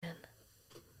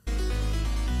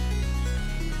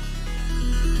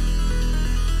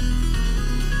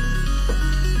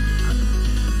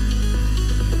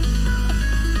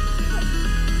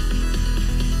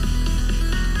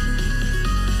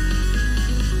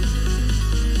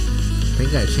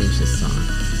think I changed this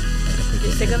song.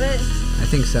 You're sick of it? I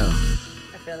think so.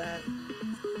 I feel that.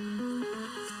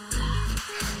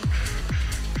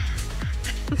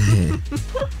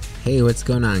 Hey, what's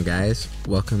going on, guys?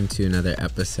 Welcome to another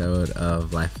episode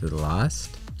of Life of the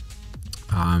Lost.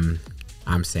 I'm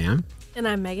Sam. And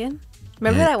I'm Megan.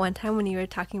 Remember that one time when you were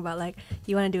talking about, like,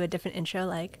 you want to do a different intro?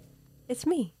 Like, it's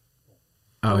me.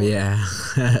 Oh, yeah.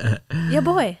 Your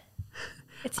boy.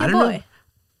 It's your I don't boy.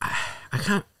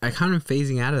 know. I kind of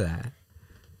phasing out of that.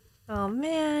 Oh,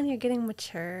 man, you're getting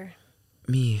mature.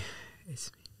 Me.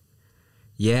 It's me.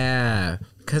 Yeah,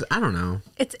 because I don't know.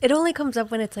 It only comes up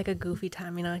when it's, like, a goofy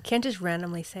time, you know? You can't just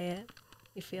randomly say it,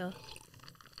 you feel?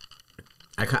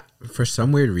 For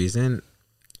some weird reason,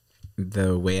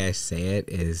 the way I say it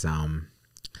is,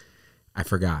 I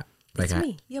forgot. It's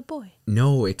me, your boy.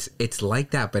 No, it's like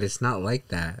that, but it's not like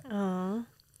that. Oh,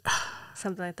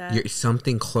 something like that. You're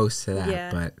something close to that,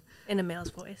 Yeah. but In a male's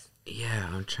voice. yeah,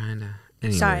 I'm trying to.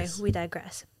 Anyways. Sorry, we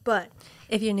digress. But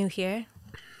if you're new here,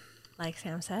 like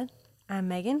Sam said, I'm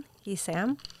Megan, he's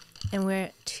Sam, and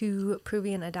we're two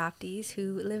Peruvian adoptees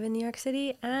who live in New York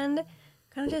City and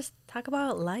kind of just talk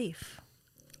about life.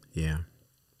 Yeah.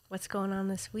 What's going on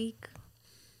this week?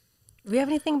 Do we have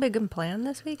anything big and planned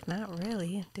this week? Not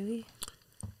really, do we?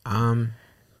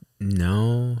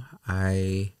 No,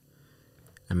 I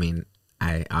mean,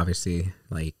 I obviously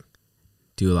like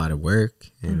do a lot of work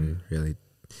and really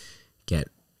get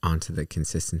onto the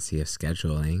consistency of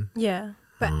scheduling. Yeah,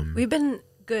 but we've been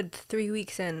good 3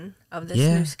 weeks in of this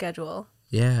Yeah. new schedule.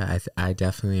 Yeah, I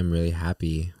definitely am really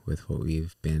happy with what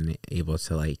we've been able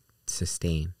to like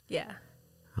sustain. Yeah.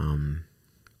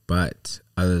 But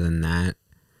other than that,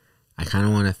 I kind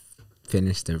of want to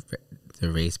finish the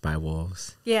Race by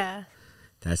Wolves. Yeah,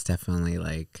 That's definitely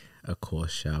like a cool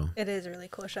show. it is a really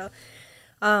cool show.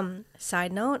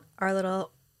 Side note, our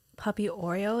little puppy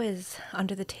Oreo is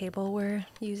under the table we're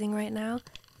using right now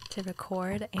to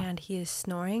record, and he is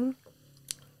snoring.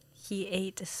 He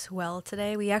ate swell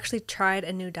today. We actually tried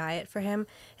a new diet for him.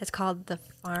 It's called the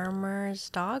Farmer's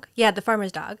Dog. Yeah, the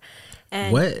Farmer's Dog.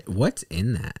 And What's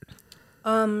in that?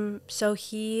 so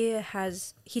he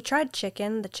tried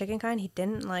chicken, the chicken kind. He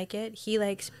didn't like it. He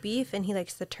likes beef and he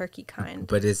likes the turkey kind.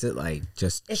 But is it like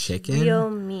just It's chicken? real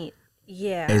meat.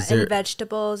 Yeah, Is there- and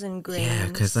vegetables and grains. Yeah,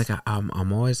 because like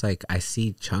I'm always like I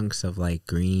see chunks of like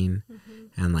green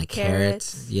and like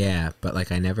carrots. Yeah, but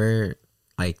like I never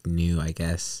like knew, I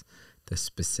guess, the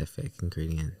specific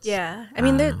ingredients. Yeah, I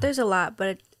mean Wow. there's a lot,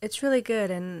 but it's really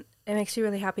good, and it makes you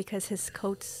really happy because his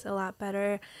coat's a lot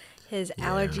better. His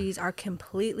allergies are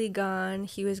completely gone.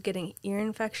 He was getting ear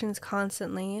infections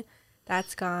constantly.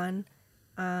 That's gone.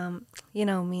 You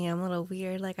know me, I'm a little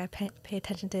weird. Like I pay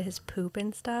attention to his poop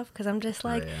and stuff because I'm just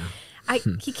like, yeah.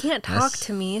 he can't talk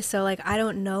to me, so like I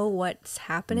don't know what's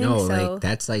happening. No, so like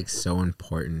that's like so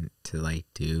important to like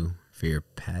do for your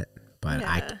pet. But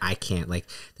Yeah. I can't, like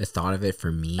the thought of it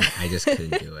for me, I just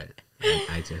couldn't do it.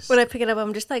 I just when I pick it up,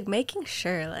 I'm just like making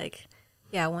sure. Like,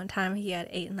 yeah, one time he had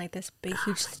eaten like this big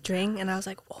huge string, and I was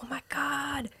like, oh my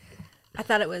god. I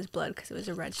thought it was blood because it was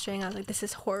a red string. I was like, this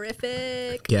is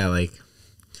horrific. yeah, like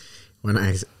when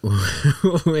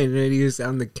when he was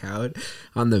on the couch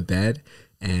on the bed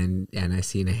and I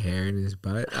seen a hair in his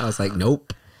butt, I was like,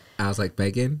 nope. I was like,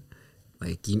 Megan,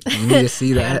 like you need to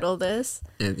see that. Handle this.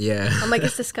 And yeah, I'm like,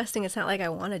 it's disgusting. It's not like I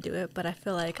want to do it, but I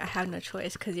feel like I have no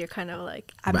choice because you're kind of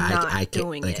like, I'm But not I can't-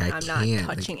 doing like, it. I I'm not can't,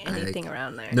 touching like, anything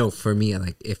around there. no, for me,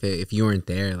 like if you weren't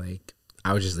there, like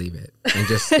I would just leave it and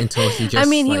just until he just. I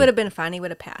mean, he like, would have been fine. He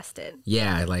would have passed it.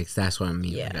 Yeah, like that's what I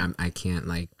mean. Yeah. Like, I can't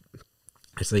like.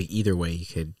 It's like either way you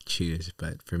could choose,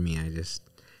 but for me, I just.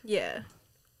 Yeah,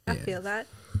 I Yeah. feel that.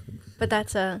 But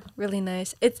that's really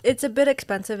nice. It's a bit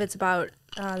expensive. It's about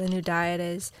the new diet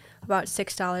is about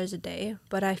 $6 a day,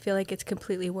 but I feel like it's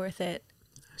completely worth it.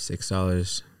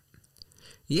 $6.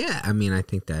 Yeah, I mean, I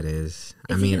think that is.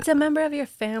 It's a member of your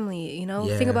family, you know.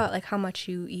 Think Yeah. about like how much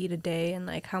you eat a day and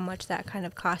like how much that kind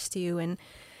of costs you. And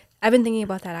I've been thinking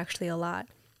about that actually a lot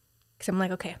because I'm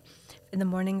like, okay, in the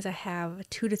mornings I have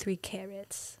 2 to 3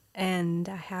 carrots and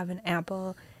I have an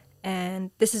apple, and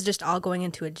this is just all going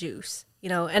into a juice, you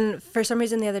know. And for some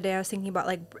reason the other day I was thinking about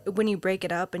like when you break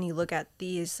it up and you look at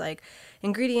these like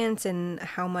ingredients and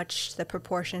how much the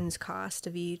proportions cost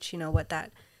of each, you know, what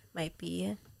that might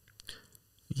be.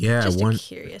 Yeah, Just a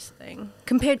curious thing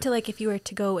compared to like if you were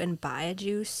to go and buy a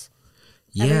juice.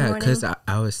 every Yeah, morning. because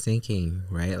I was thinking,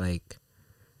 right, like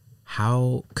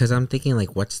how, because I'm thinking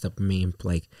like what's the main,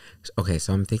 like, okay,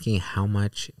 so I'm thinking how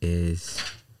much is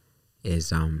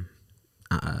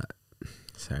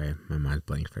sorry, my mind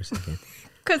blanked for a second.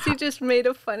 Because you just made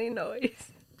a funny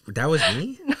noise. That was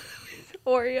me?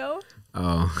 Oreo.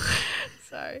 Oh,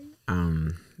 Sorry.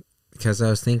 because I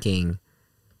was thinking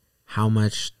how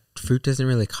much fruit doesn't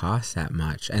really cost that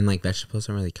much, and like vegetables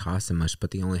don't really cost that much.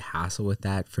 But the only hassle with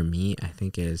that for me, I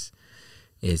think, is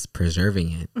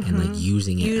preserving it and like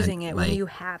using it, When like, you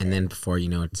have and it. then before you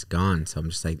know it's gone. So I'm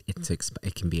just like,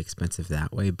 it can be expensive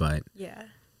that way, but Yeah.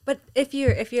 But if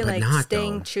you're But like not,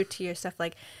 staying though. true to your stuff,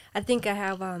 like I think I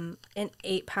have an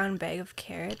 8-pound bag of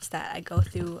carrots that I go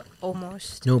through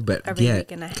almost no, but every yeah,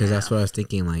 week and a half. because that's what I was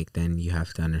thinking. Like, then you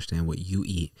have to understand what you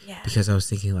eat. Yeah. Because I was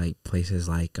thinking like places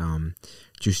like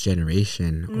Juice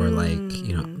Generation or like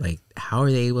like how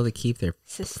are they able to keep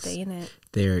Sustain it.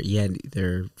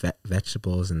 their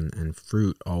vegetables and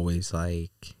fruit always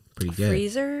like pretty good.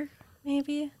 Freezer,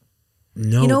 maybe.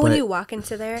 No, You know when but you walk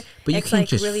into there, but you it's can't like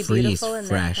just really freeze beautiful and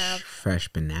they have fresh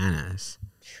bananas.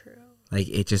 true. Like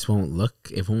it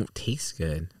won't taste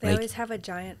good. They Like always have a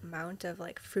giant amount of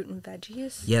like fruit and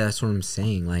veggies. yeah, that's what I'm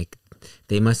saying. Like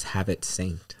they must have it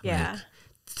synced. Yeah.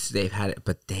 Like, they've had it,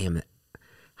 but damn it,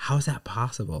 how is that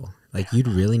possible? Like you'd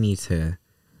really need to.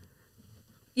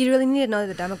 You really need to know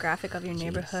the demographic of your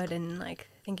neighborhood and like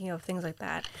thinking of things like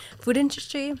that. Food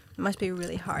industry must be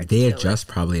really hard. They to deal adjust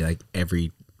probably like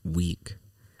every week.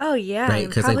 Oh yeah, Right,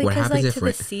 and 'cause, like, probably what because happens like if to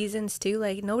the seasons too.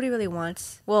 Like nobody really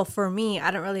wants. Well, for me, I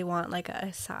don't really want like a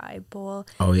acai bowl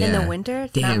Oh yeah, in the winter.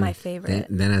 It's not my favorite.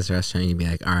 Then as a restaurant, you'd be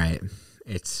like, all right,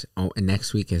 it's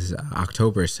next week is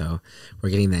October, so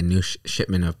we're getting that new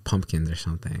shipment of pumpkins or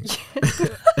something.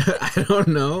 I don't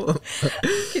know.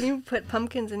 Can you put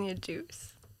pumpkins in your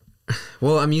juice?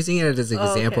 Well, I'm using it as an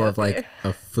example of okay. like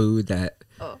a food that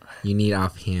Oh you need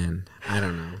offhand. I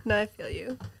don't know, no, I feel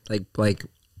you. like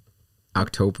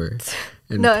October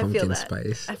and No, I feel pumpkin that.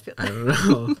 spice. I feel I don't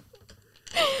know.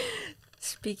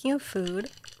 Speaking of food,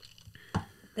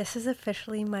 this is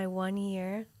officially my 1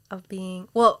 year of being.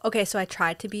 Well, okay, so I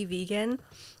tried to be vegan.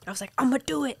 I was like, I'm gonna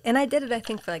do it, and I did it. I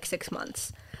think for like 6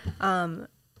 months,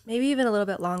 maybe even a little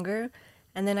bit longer.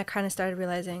 And then I kind of started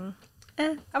realizing,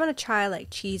 I'm gonna try like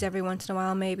cheese every once in a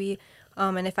while, maybe.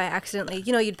 And if I accidentally,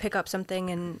 you'd pick up something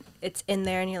and it's in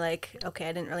there, and you're like, okay,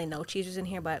 I didn't really know cheese was in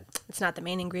here, but it's not the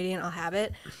main ingredient. I'll have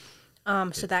it.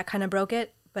 So that kind of broke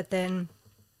it. But then,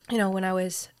 when I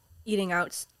was eating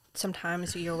out,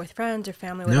 sometimes you're with friends or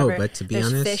family, whatever. No, but to be there's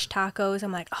honest, fish tacos.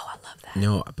 I'm like, oh, I love that.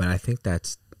 no, but I think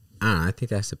that's I don't know. I think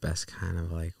that's the best kind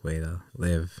of like way to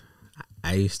live.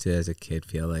 I used to, as a kid,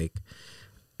 feel like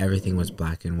everything was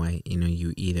black and white.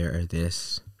 You either are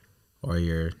this or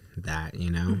you're that.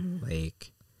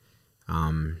 Like,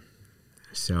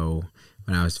 so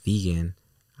when I was vegan,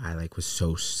 I like was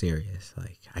so serious.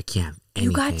 Like I can't have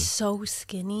anything. You got so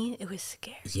skinny, it was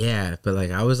scary. Yeah, but like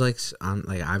I was like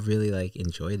like I really like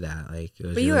enjoyed that. Like it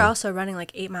was. But you were really, also running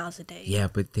like 8 miles a day. yeah,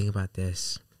 but think about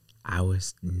this. I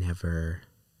was never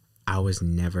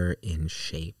in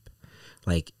shape.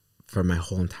 Like for my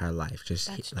whole entire life. Just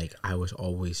That's like true. I was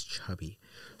always chubby.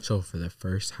 So for the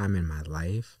first time in my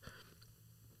life,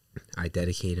 I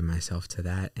dedicated myself to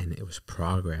that and it was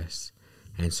progress.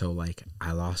 And so like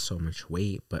I lost so much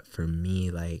weight, but for me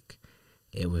like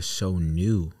it was so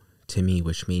new to me,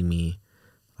 which made me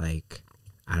like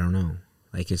I don't know.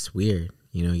 Like it's weird.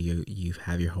 You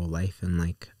have your whole life and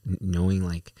like knowing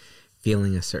like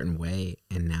feeling a certain way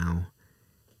and now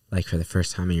like for the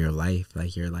first time in your life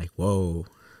like you're like whoa,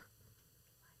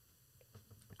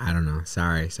 I don't know,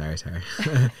 sorry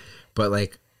but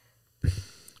like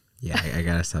yeah, I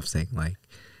gotta stop saying like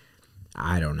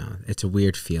I don't know, it's a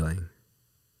weird feeling.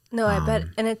 No, I bet.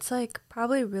 And it's like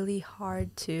probably really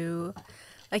hard to,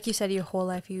 like you said, your whole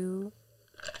life you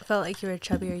felt like you were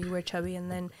chubby or you were chubby,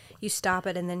 and then you stop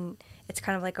it, and then it's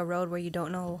kind of like a road where you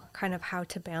don't know kind of how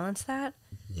to balance that.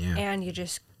 Yeah. And you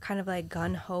just kind of like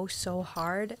gun ho so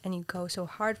hard and you go so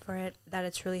hard for it that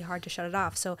it's really hard to shut it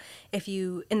off. So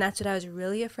and that's what I was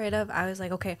really afraid of. I was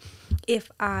like, okay, if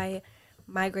I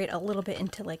migrate a little bit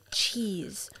into like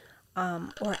cheese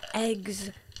or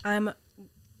eggs, I'm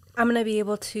going to be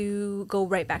able to go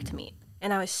right back to meat.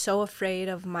 And I was so afraid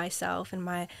of myself and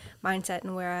my mindset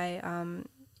and where I,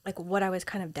 like what I was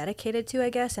kind of dedicated to, I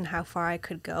guess, and how far I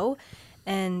could go.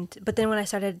 But then when I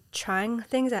started trying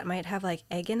things that might have like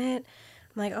egg in it,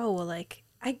 I'm like, oh, well, like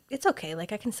it's okay.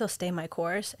 Like I can still stay my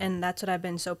course. And that's what I've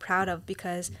been so proud of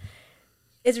because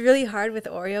it's really hard with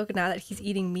Oreo now that he's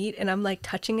eating meat and I'm like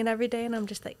touching it every day and I'm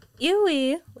just like,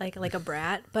 ewy, like a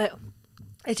brat. But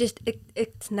it's just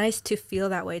it's nice to feel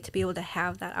that way, to be able to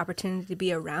have that opportunity to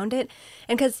be around it,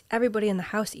 and because everybody in the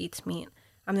house eats meat,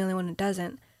 I'm the only one who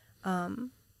doesn't, and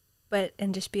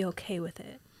just be okay with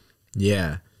it.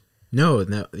 Yeah,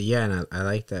 yeah, and I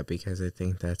like that because I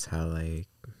think that's how like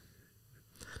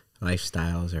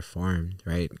lifestyles are formed,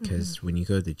 right? Because when you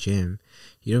go to the gym,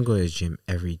 you don't go to the gym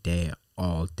every day,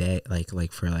 all day,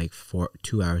 like for like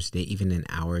 2 hours a day, even an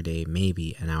hour a day,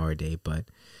 maybe an hour a day, but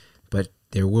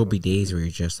there will be days where you're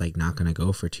just like not gonna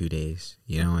go for 2 days,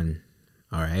 you know, and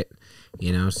all right,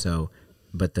 you know, so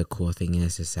but the cool thing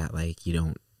is that like you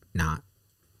don't not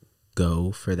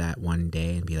go for that one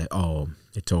day and be like, oh,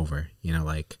 it's over, you know,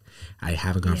 like I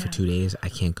haven't gone for 2 days, I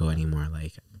can't go anymore,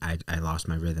 like I lost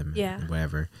my rhythm, and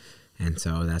whatever. And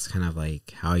so that's kind of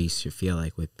like how I used to feel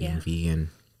like with being vegan.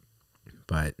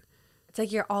 But it's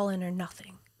like you're all in or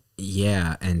nothing.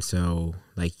 Yeah, and so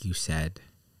like you said,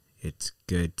 it's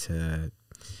good to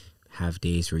have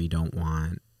days where you don't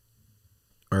want,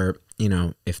 or you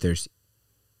know, if there's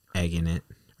egg in it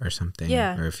or something,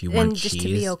 or if you want and just cheese, to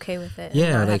be okay with it. Yeah,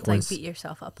 and not like have to, once beat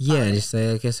yourself up. Just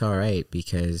say like it's all right,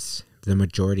 because the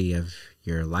majority of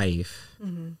your life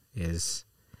is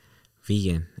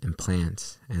vegan and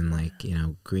plants and like, you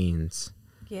know, greens.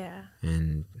 Yeah.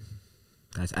 And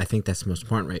I think that's the most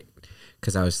important, right?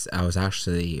 Because I was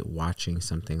actually watching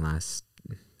something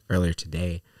earlier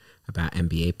today about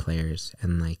NBA players,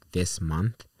 and like this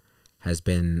month has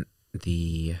been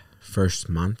the first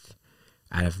month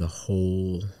out of the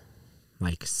whole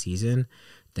like season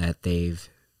that they've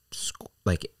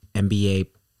like NBA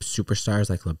superstars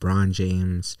like LeBron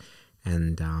James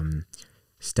and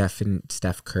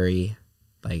Steph Curry,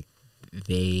 like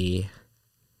they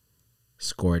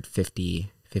scored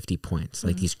 50 points,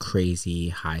 like these crazy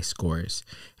high scores,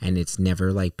 and it's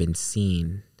never like been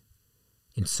seen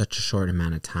in such a short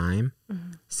amount of time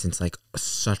since like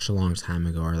such a long time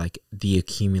ago, or like the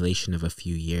accumulation of a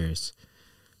few years.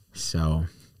 So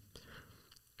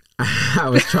I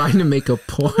was trying to make a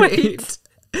point.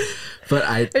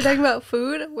 But They're talking about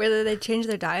food, whether they change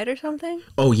their diet or something.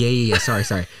 Oh yeah. Sorry.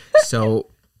 So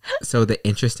the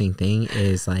interesting thing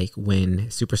is like when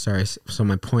superstars. So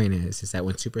my point is that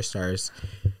when superstars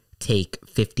take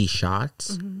 50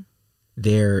 shots,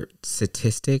 their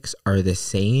statistics are the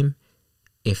same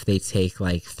if they take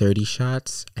like 30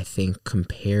 shots. I think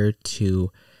compared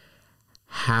to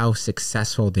how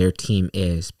successful their team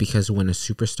is, because when a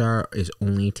superstar is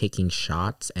only taking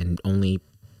shots and only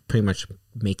pretty much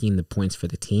making the points for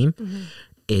the team,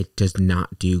 it does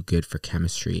not do good for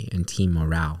chemistry and team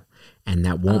morale, and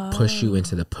that won't push you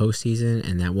into the postseason,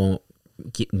 and that won't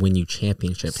win you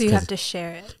championships. So you have to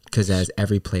share it, because as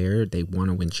every player, they want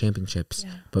to win championships,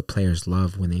 but players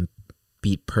love when they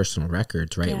beat personal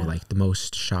records, right? With like the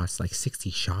most shots, like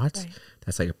 60 shots,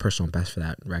 that's like a personal best for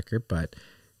that record. But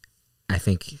I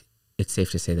think it's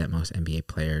safe to say that most NBA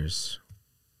players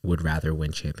would rather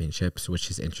win championships, which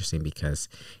is interesting because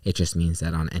it just means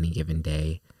that on any given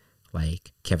day,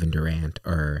 like Kevin Durant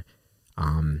or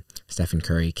Stephen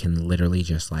Curry can literally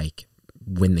just like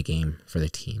win the game for the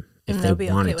team if they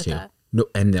wanted to. That. No,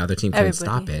 and the other team couldn't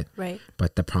stop it. Right.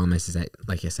 But the problem is that,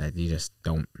 like I said,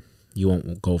 you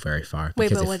won't go very far.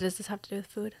 Wait, but what does this have to do with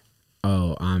food?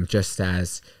 Oh, just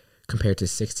as compared to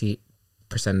 60%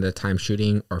 of the time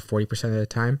shooting or 40% of the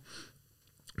time,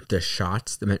 the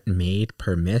shots that made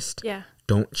per missed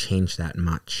don't change that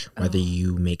much, whether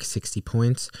you make 60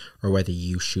 points or whether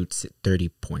you shoot 30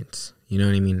 points. You know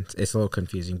what I mean? It's a little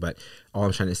confusing, but all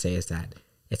I'm trying to say is that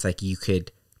it's like you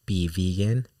could be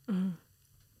vegan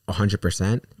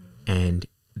 100% and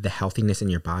the healthiness in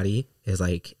your body is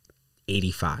like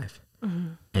 85,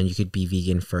 and you could be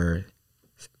vegan for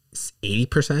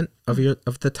 80%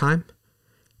 of the time,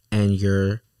 and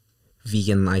your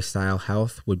vegan lifestyle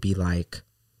health would be like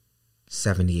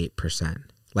 78%.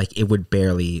 Like it would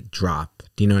barely drop.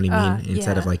 Do you know what I mean?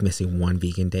 Instead of like missing one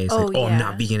vegan day, it's I'm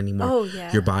not vegan anymore.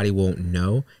 Your body won't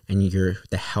know, and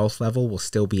the health level will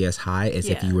still be as high as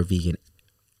if you were vegan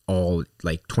all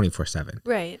like 24/7.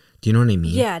 Right. Do you know what I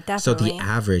mean? Yeah, definitely. So the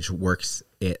average works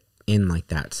it in like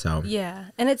that. So yeah,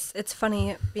 and it's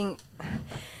funny being.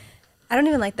 I don't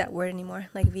even like that word anymore,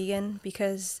 like vegan,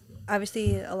 because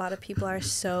obviously a lot of people are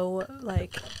so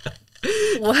like.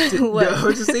 What? No, I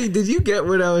was just saying, did you get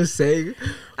what I was saying?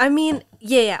 I mean,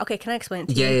 yeah. Okay, can I explain it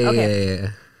to you?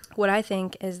 Yeah. What I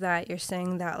think is that you're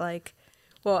saying that like,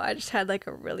 well, I just had like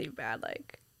a really bad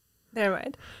like. Never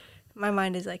mind, my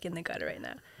mind is like in the gutter right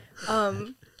now.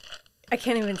 I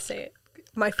can't even say it.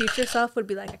 My future self would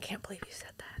be like, I can't believe you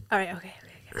said that. All right, okay.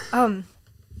 Let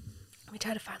me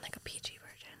try to find like a PG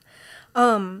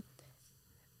version.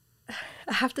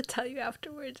 I have to tell you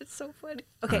afterwards. It's so funny.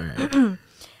 Okay. Right.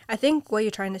 I think what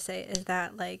you're trying to say is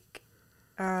that like,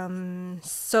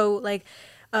 so like,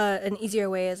 an easier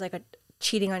way is like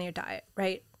cheating on your diet,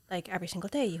 right? Like every single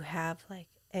day you have like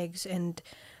eggs and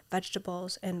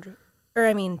vegetables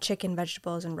chicken,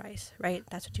 vegetables, and rice, right?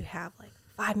 That's what you have like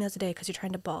 5 meals a day because you're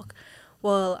trying to bulk.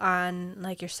 Well, on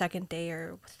like your second day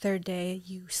or third day,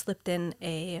 you slipped in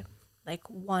a like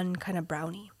one kind of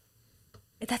brownie.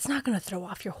 That's not going to throw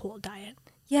off your whole diet.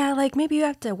 Yeah, like maybe you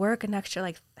have to work an extra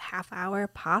like half hour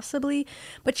possibly,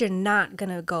 but you're not going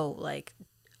to go like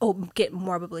get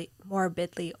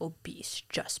morbidly obese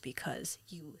just because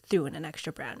you threw in an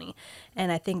extra brownie.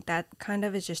 And I think that kind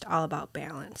of is just all about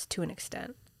balance to an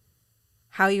extent.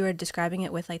 How you were describing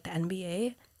it with like the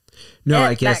NBA, No,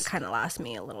 I guess that kind of lost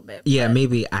me a little bit. Yeah, but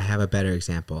maybe I have a better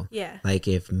example. Yeah. Like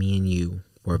if me and you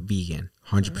were vegan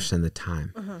 100% of the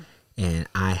time, and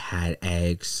I had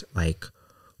eggs like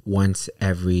once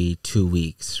every 2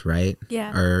 weeks, right?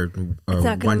 Yeah. Or it's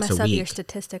not going once to mess a up week. your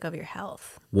statistic of your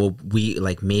health Well, we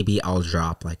like maybe I'll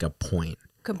drop like a point.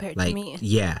 compared Like to me.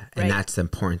 yeah, and Right. that's the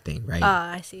important thing, right?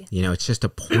 I see. You know, it's just a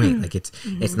point. Like it's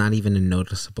not even a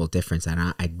noticeable difference, and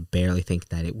I barely think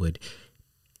that it would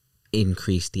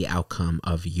increase the outcome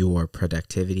of your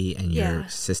productivity and your Yeah.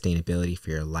 sustainability for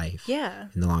your life Yeah.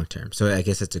 in the long term. So I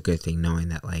guess it's a good thing knowing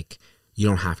that like you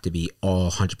don't have to be all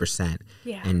 100%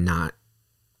 Yeah. and not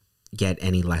get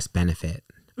any less benefit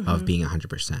of being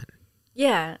 100%.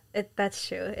 Yeah, that's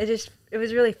true. It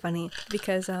was really funny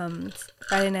because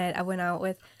Friday night I went out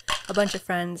with a bunch of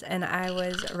friends and I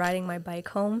was riding my bike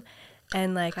home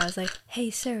and like I was like, "Hey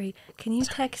Siri, can you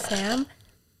text Sam?"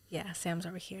 Yeah, Sam's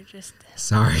over here just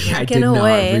Sorry, I Walking did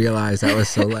away. not realize that was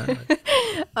so loud.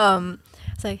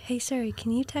 It's like, "Hey Siri,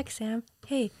 can you text Sam?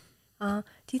 Hey, do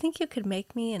you think you could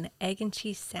make me an egg and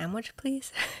cheese sandwich,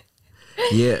 please?"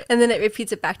 Yeah. And then it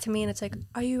repeats it back to me and it's like,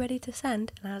 "Are you ready to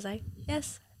send?" And I was like,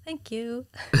 "Yes, thank you."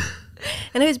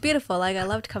 And it was beautiful. Like I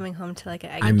loved coming home to like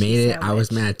an egg I and made cheese it. sandwich. I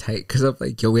was mad tight because I'm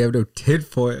like, yo, we have no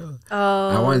tinfoil. Oh,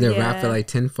 I wanted to wrap it yeah. like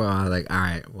tinfoil. I was like, all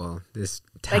right, well, this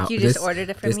towel. Like, you just ordered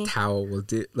it for this me? towel will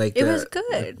do. Like It the- was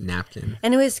good. the napkin.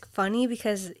 And it was funny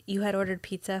because you had ordered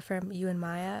pizza from you and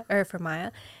Maya, or for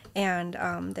Maya, and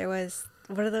there was,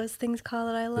 what are those things called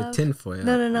that I The love? tinfoil.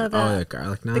 No, the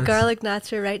garlic knots. The garlic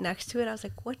knots were right next to it. I was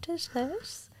like, "What is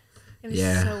this?" It was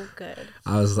Yeah. so good.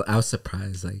 I was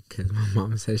surprised, like, because my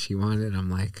mom said she wanted it.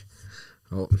 I'm like,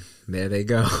 oh, there they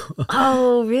go.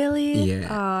 Oh, really? Yeah.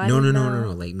 Oh, I no. didn't know.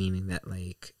 Like, meaning that,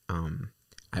 like,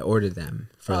 I ordered them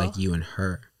for like you and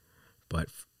her, but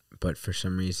for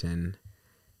some reason,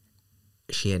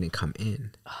 she hadn't come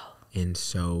in, and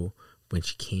so when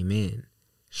she came in,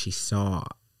 she saw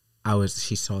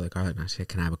the garlic knot. She said,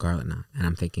 "Can I have a garlic knot?" And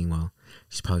I'm thinking, well,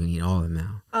 she's probably gonna eat all of them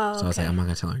now. Oh, So I was like, okay. I'm not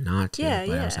gonna tell her not to. Yeah,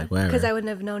 but yeah. I was like, whatever. Because I wouldn't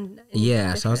have known.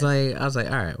 Yeah, so different. I was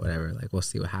like, all right, whatever. Like, we'll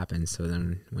see what happens. So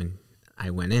then when I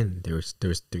went in, there was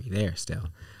 3 there still.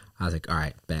 I was like, all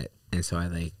right, bet. And so I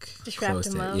like Just wrapped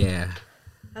closed them it. up. Yeah,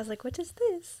 I was like, "What is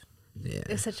this?" yeah, It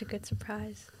was such a good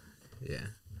surprise. yeah.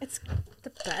 It's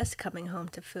the best coming home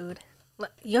to food.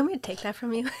 You want me to take that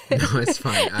from you? No, it's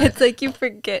fine. It's like you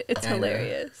forget. It's I know.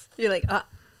 hilarious. You're like,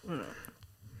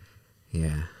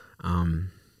 Yeah.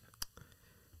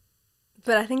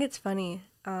 But I think it's funny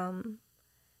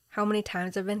how many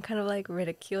times I've been kind of like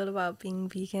ridiculed about being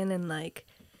vegan and like,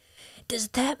 does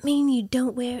that mean you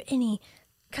don't wear any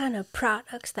kind of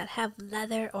products that have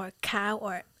leather or cow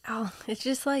or it's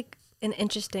just like an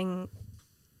interesting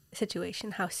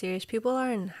situation how serious people are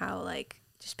and how like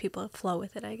just people flow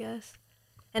with it, I guess.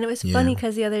 And it was funny Yeah.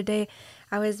 because the other day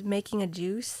I was making a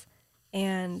juice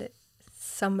and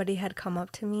somebody had come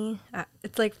up to me.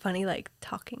 It's like funny, like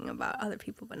talking about other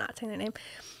people but not saying their name.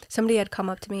 Somebody had come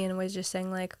up to me and was just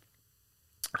saying like,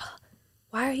 "Oh,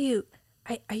 why are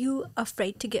you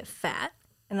afraid to get fat?"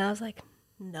 And I was like,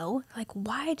 "No." Like,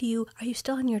 "Why are you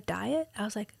still on your diet?" I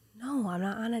was like, "No, I'm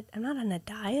not on a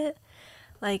diet."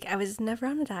 Like, I was never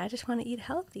on a diet. I just want to eat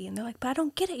healthy. And they're like, "But I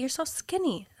don't get it. You're so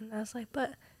skinny." And I was like,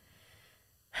 "But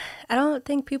I don't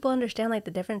think people understand like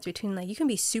the difference between like you can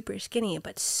be super skinny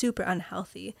but super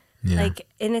unhealthy." Yeah. Like,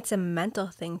 and it's a mental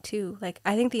thing too. Like,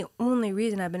 I think the only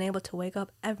reason I've been able to wake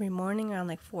up every morning around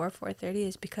like 4:30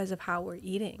 is because of how we're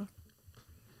eating.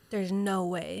 There's no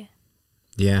way.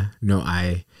 Yeah. No,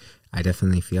 I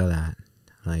definitely feel that.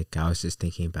 Like, I was just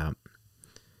thinking about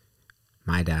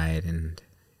my diet, and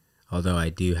although I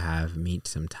do have meat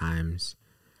sometimes,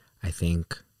 I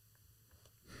think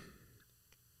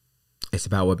it's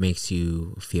about what makes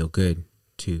you feel good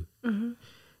too. Mm-hmm.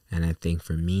 And I think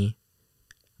for me,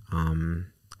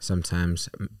 sometimes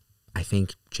I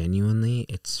think genuinely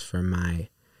it's for my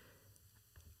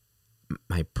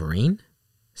brain.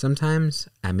 Sometimes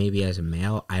maybe as a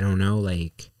male, I don't know,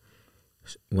 like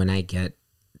when I get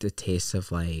the taste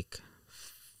of like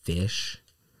fish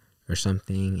or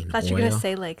something in I thought you oil. were gonna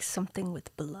say like something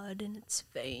with blood in its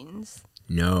veins.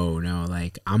 No,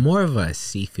 like I'm more of a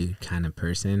seafood kind of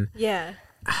person. Yeah.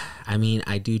 I mean,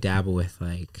 I do dabble with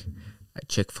like a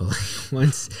Chick-fil-A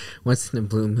once in a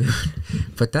blue moon,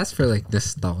 but that's for like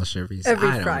nostalgia reasons. Every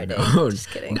I don't Friday. know. Just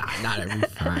kidding. Nah, not every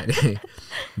Friday.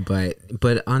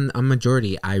 but on a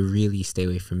majority, I really stay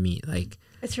away from meat. Like,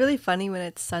 It's really funny when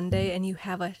it's Sunday and you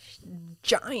have a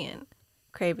giant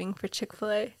craving for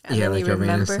Chick-fil-A. And yeah, then like you a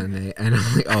random remember. Sunday, and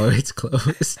I'm like, oh, it's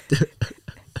closed.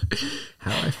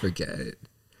 How I forget?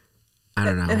 I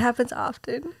don't know. It happens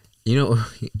often. You know,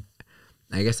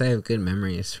 I guess I have good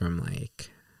memories from like,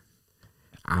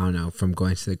 I don't know, from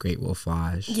going to the Great Wolf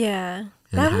Lodge. Yeah. And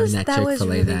That having was that that was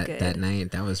Chick-fil-A really that, good. that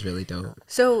night, that was really dope.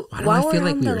 So Why do while I feel we're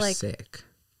like on we the were like sick?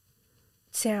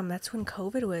 Sam, that's when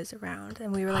COVID was around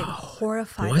and we were like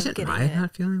horrified of Wasn't getting Maya it.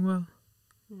 not feeling well?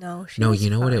 No, she No, was you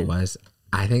know what it fine. was?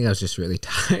 I think I was just really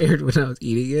tired when I was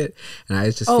eating it, and I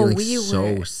was just Oh, feeling we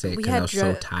so were sick we because I had was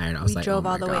so dro- tired. I was we like, drove oh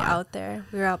all my the way God. out there.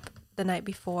 We were up the night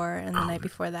before and the night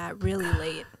before that really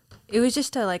late. It was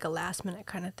just a like a last minute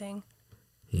kind of thing.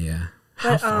 Yeah.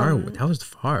 How But, far? That was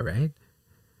far, right?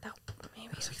 That maybe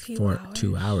It was a like few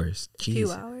 2 hours. hours. A few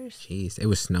Jeez. hours. Jeez. It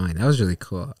was snowing. That was really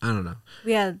cool. I don't know.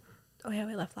 We had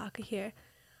we left Laka here.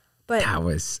 But I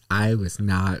was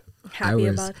not happy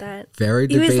was about that. very It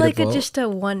debatable. was like just a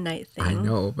one night thing. I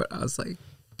know, but I was like,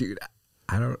 dude,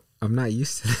 I'm not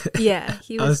used to that. Yeah,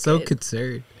 he was I was so good.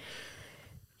 concerned.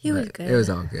 He was But good. It was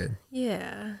all good.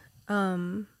 Yeah.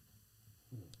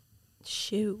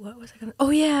 Shoot, what was I gonna? Oh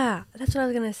yeah, that's what I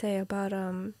was gonna say about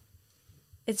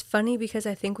It's funny because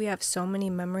I think we have so many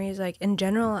memories. Like in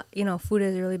general, you know, food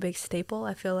is a really big staple.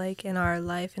 I feel like in our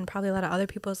life and probably a lot of other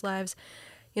people's lives.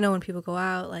 You know, when people go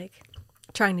out, like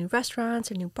trying new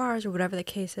restaurants or new bars or whatever the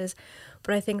case is.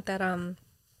 But I think that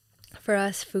for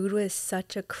us, food was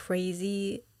such a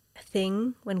crazy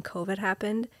thing when COVID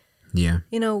happened. Yeah.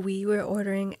 You know, we were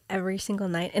ordering every single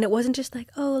night, and it wasn't just like,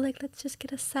 oh, like let's just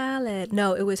get a salad.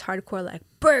 No, it was hardcore, like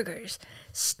burgers,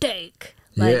 steak.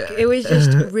 Like Yeah. it was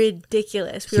just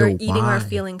ridiculous. We Yo, were eating our why?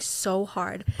 feelings so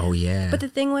hard. Oh yeah. But the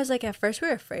thing was, like at first we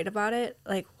were afraid about it,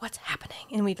 like what's happening,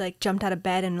 and we like jumped out of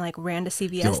bed and like ran to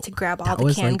CVS Yo, to grab all that the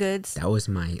was, canned like, goods. That was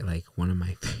my one of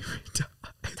my favorite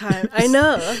Time, I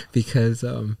know. because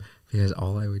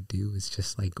all I would do was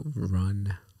just like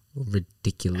run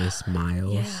ridiculous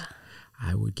miles. Yeah.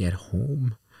 I would get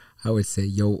home. I would say,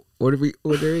 "Yo, what are we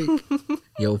ordering?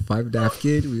 Yo, 5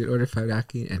 napkin." We would order 5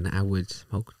 napkin, and I would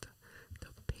smoke the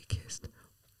biggest.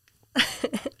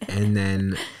 And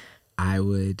then I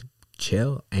would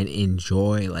chill and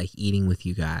enjoy like eating with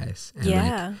you guys. And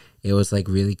Yeah. like, it was like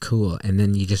really cool. And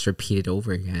then you just repeat it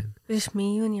over again. Just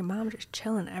me, you, and your mom just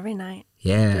chilling every night.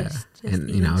 Yeah. Just And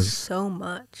eating I was so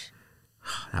much.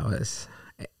 that was,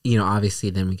 obviously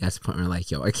then we got to the point where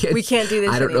like, yo, I can't. We can't do this.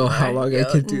 I don't know how anymore. long I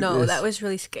could do no, this. that was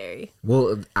really scary.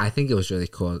 Well, I think it was really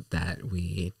cool that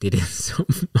we did it so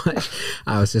much.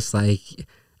 I was just like,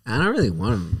 I don't really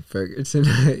want a burger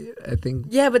tonight. I think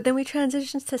Yeah, but then we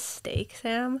transitioned to steak,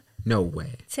 Sam. no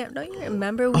way. Sam, don't you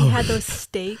remember we had those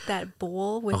steak, that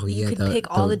bowl with you could pick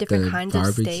all the different kinds of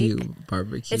steak.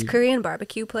 Barbecue. It's Korean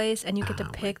barbecue place, and you get to Oh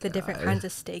my pick the different God. kinds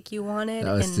of steak you wanted.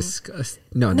 That was and disgusting.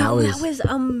 No, no, that was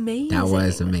amazing. that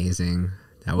was amazing.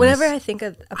 That Whenever was, I think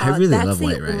about really that's love the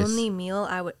white rice. only meal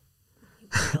I would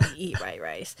really eat white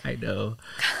rice. I know,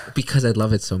 because I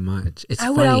love it so much. It's I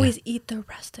funny. would always eat the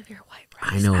rest of your white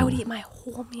rice. I know. I would eat my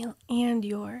whole meal and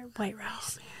your white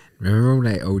rice. Remember when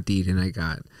I OD'd and I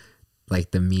got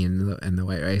like the meat and the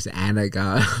white rice, and I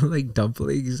got like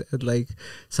dumplings and like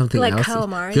something Like else.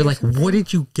 calamari You're or like, something? what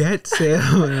did you get,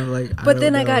 Sam? And I'm like, But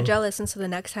then don't I got know. jealous, and so the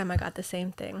next time I got the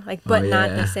same thing. Like, but Oh, not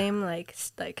yeah. the same like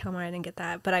calamari. I didn't get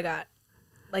that, but I got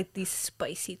like these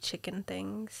spicy chicken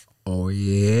things. Oh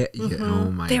yeah, yeah. Oh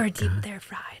my. They were God. deep. They're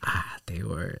fried. They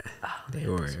were. They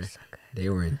man, were. those are so good. They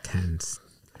were intense.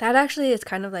 That actually is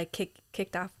kind of like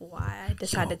kicked off why I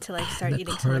decided to like start The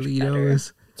eating so much better.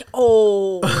 Carlitos.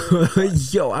 Oh.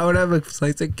 Yo, I would have a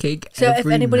slice of cake. So if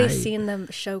every anybody's night. seen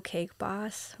the show Cake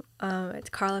Boss, it's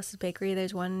Carlos's Bakery.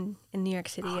 There's one in New York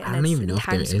City, and I don't it's even in know if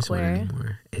there Times is Square. one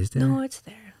anymore. Is there? No, it's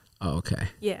there. Oh, okay.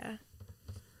 Yeah.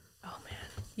 Oh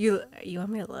man, you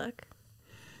want me to look?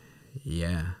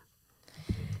 Yeah.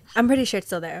 I'm pretty sure it's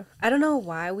still there. I don't know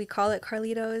why we call it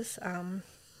Carlitos,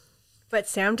 but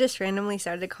Sam just randomly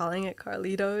started calling it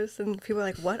Carlitos, and people are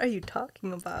like, "What are you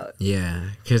talking about?" Yeah,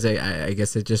 because I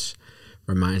guess it just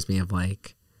reminds me of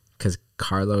like, because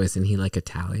Carlo, isn't he like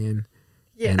Italian?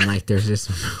 Yeah. And like there's this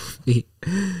movie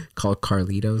called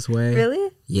Carlito's Way.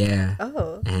 Really? Yeah.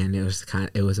 Oh. And it was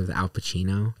with Al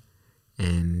Pacino.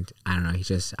 And I don't know,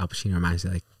 Al Pacino reminds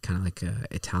me like kind of like a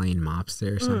Italian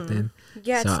mobster or something.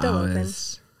 Yeah, it's So still I open.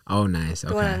 was, oh nice.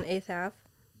 The one on Okay. 8th Ave.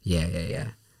 Yeah.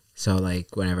 So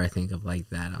like whenever I think of like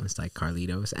that, I'm just like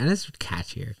Carlitos, and it's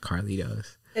catchier.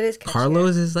 Carlitos. It is catchier.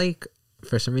 Carlos is like,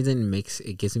 for some reason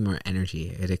it gives me more energy.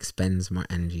 It expends more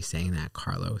energy saying that.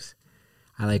 Carlos.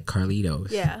 I like Carlitos.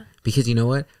 Yeah. Because you know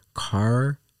what?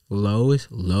 Lowe's,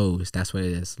 that's what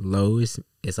it is. Lowe's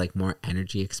is like more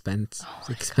energy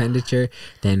expenditure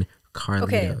than Carlitos.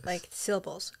 Okay, like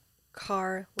syllables.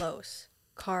 Carlos.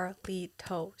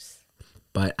 Carlitos.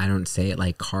 But I don't say it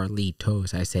like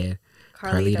Carlitos. I say it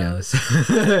Carlitos.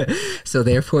 Carlitos. So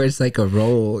therefore it's like a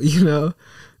roll, you know?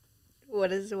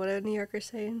 What are New Yorkers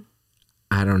saying?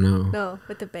 I don't know. No,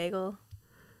 with the bagel.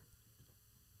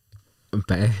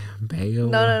 Bagel?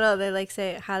 No. They like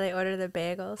say how they order their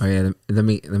bagels. Oh yeah, let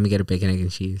me get a bacon, egg,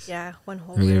 and cheese. Yeah, one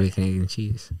whole Let me get a word. bacon, egg, and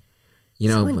cheese. You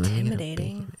So know, let me get a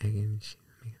intimidating. bacon, egg, and cheese.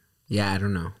 Yeah, I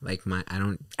don't know. Like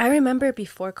I remember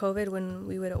before COVID when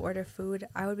we would order food,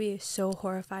 I would be so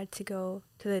horrified to go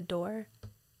to the door.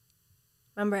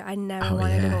 Remember, I never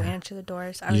wanted to go answer the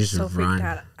doors. I was so freaked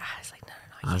out. I was like, no,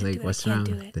 I was like, what's wrong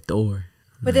with the it. door?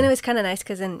 But then it was kind of nice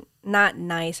because then, not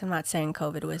nice, I'm not saying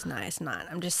COVID was nice,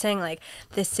 I'm just saying like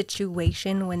this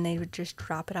situation when they would just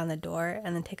drop it on the door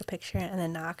and then take a picture and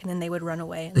then knock and then they would run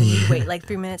away and then you'd wait like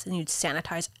 3 minutes and you'd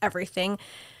sanitize everything.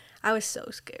 I was so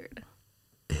scared.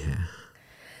 Yeah.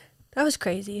 That was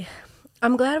crazy.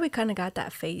 I'm glad we kind of got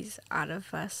that phase out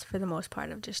of us for the most part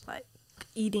of just like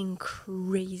eating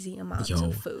crazy amounts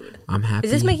of food. I'm happy.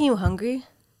 Is this making you hungry?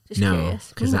 Just No,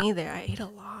 curious. Me neither. I ate a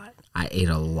lot. I ate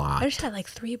a lot. I just had like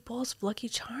 3 bowls of Lucky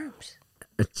Charms.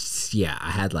 Yeah,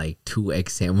 I had like 2 egg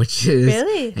sandwiches.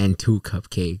 Really? And 2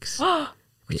 cupcakes.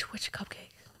 Which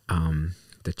cupcake?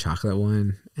 The chocolate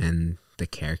one and the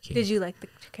carrot cake. Did you like the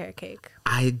carrot cake?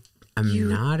 I'm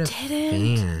not a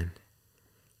fan.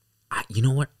 You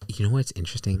know what? You know what's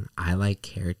interesting? I like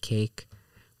carrot cake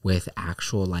with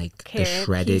actual like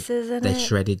Carrot pieces in it?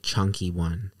 shredded chunky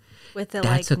one. With the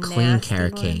That's like a clean nasty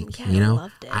carrot one? cake. Yeah, You know, I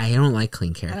loved it. I don't like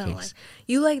clean carrot I don't cakes.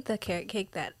 you like the carrot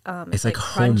cake that It's like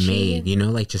crunchy homemade. You know,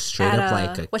 like just straight up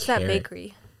like a what's carrot. that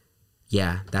bakery?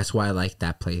 Yeah, that's why I like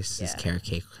that place. Is Yeah. carrot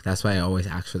cake. That's why I always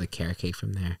ask for the carrot cake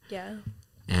from there. Yeah.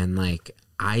 And like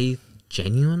I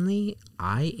enjoy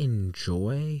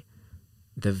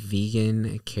the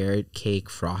vegan carrot cake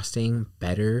frosting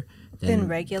better than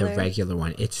regular? the regular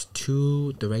one.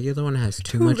 The regular one has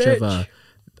too much of a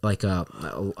like a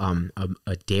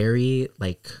dairy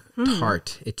like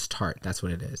tart. It's tart. That's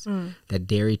what it is. That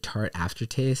dairy tart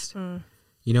aftertaste.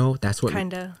 You know, that's what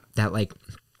Kinda. that like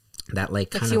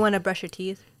Makes kind you of want to brush your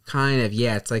teeth. kind of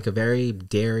yeah. It's like a very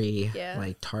dairy Yeah.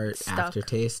 like tart Stuck.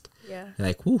 aftertaste. Yeah. You're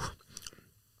like, whoo.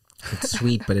 It's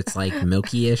sweet, but it's like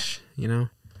milky-ish, you know.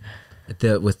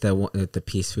 With the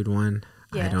Peace Food one,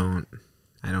 Yeah.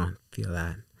 I don't feel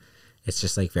that. It's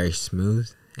just like very smooth,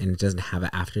 and it doesn't have an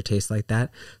aftertaste like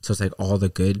that. So it's like all the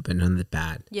good, but none of the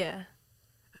bad. Yeah.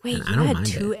 Wait, And I you don't had mind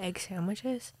 2 it. egg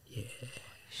sandwiches? Yeah.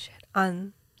 Shit.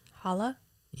 On challah?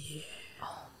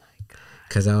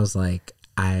 Because I was like,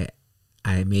 I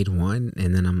made one,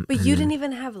 and then But you didn't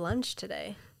even have lunch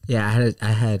today. Yeah,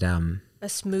 I had A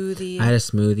smoothie. a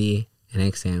smoothie, an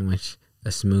egg sandwich, a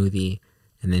smoothie,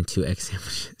 and then 2 egg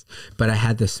sandwiches. But I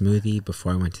had the smoothie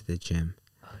before I went to the gym.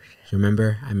 Oh shit.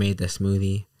 Remember, I made the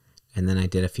smoothie, and then I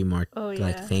did a few more like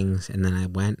yeah. things, and then I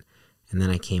went, and then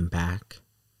I came back.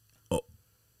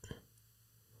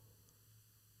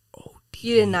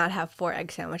 You did not have 4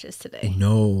 egg sandwiches today.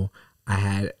 No, I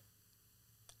had.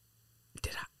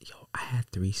 I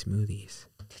had 3 smoothies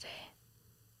Today.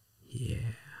 Yeah.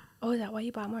 Oh, is that why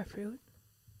you bought more fruit?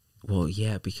 Well,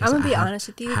 yeah, because I'm gonna be honest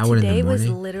with you. Howard in the Today was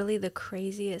morning. literally the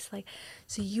craziest. Like,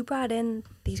 so you brought in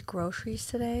these groceries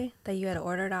today that you had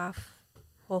ordered off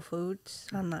Whole Foods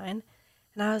online,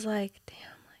 and I was like, damn, like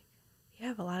you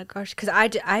have a lot of groceries.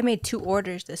 Because I made 2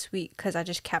 orders this week because I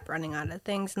just kept running out of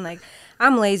things, and like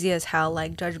I'm lazy as hell.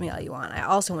 Like, judge me all you want. I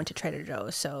also went to Trader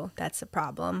Joe's, so that's the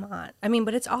problem. I mean,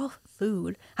 but it's all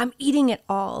food. I'm eating it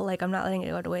all. Like, I'm not letting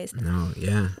it go to waste. No,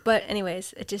 yeah. But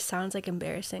anyways, it just sounds like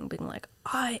embarrassing being like,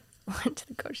 I went to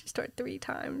the grocery store 3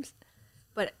 times.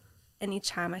 But and each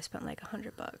time I spent like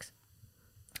 $100. But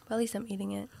at least I'm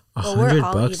eating it. Well, we're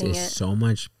all $100 eating is it. so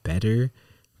much better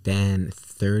than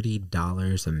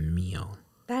 $30 a meal.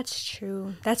 That's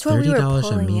true. That's what we were $30 a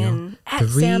pulling meal. in. At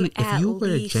Sam, If you were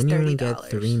to genuinely get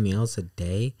 3 meals a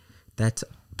day, that's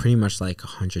pretty much like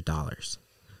 $100.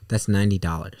 That's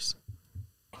 $90.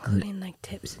 including like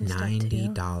tips and stuff too.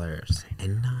 $90,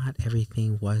 and not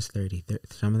everything was 30.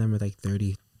 Some of them were like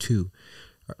 32,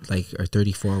 or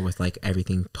 34 with like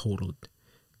everything totaled.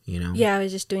 You know. Yeah, I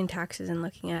was just doing taxes and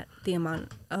looking at the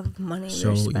amount of money. So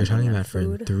we're spending you're talking on about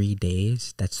food. for 3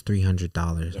 days, that's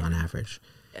 $300 on average.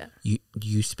 Yeah.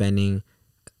 You spending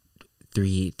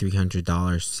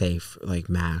 $300 safe, like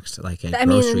max, like at I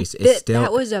mean, groceries. It's still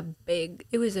that was a big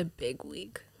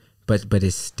week. but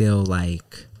it's still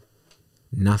like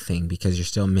nothing because you're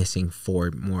still missing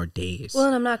 4 more days. Well,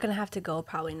 and I'm not gonna have to go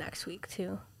probably next week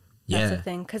too. That's Yeah. the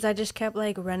thing, because I just kept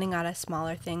like running out of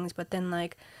smaller things, but then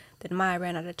Maya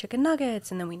ran out of chicken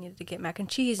nuggets, and then we needed to get mac and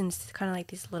cheese, and it's kind of like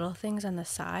these little things on the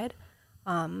side.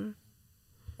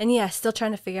 And yeah, still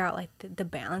trying to figure out like the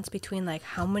balance between like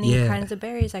how many kinds of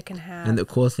berries I can have. And the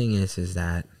cool thing is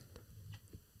that,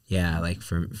 yeah, like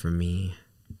for me,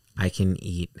 I can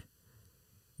eat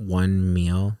one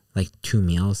meal, like 2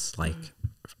 meals, like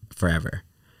forever,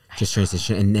 just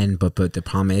transition. And then, but the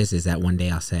problem is that one day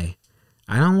I'll say,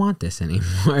 I don't want this anymore.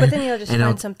 But then you'll just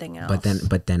find something else.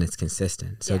 But then it's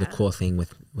consistent. So the cool thing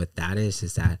with that is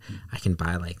that I can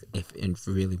buy like if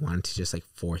really wanted to just like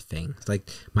 4 things. Like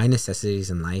my necessities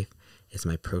in life is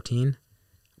my protein,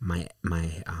 my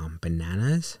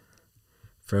bananas,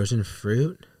 frozen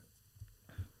fruit,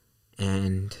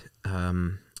 and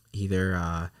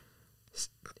either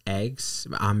eggs.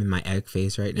 I'm in my egg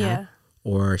phase right now,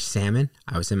 or salmon.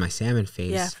 I was in my salmon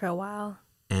phase. For a while.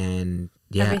 And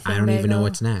yeah, Everything I don't even know bagel,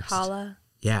 what's next. Challah.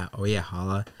 Yeah. Oh yeah,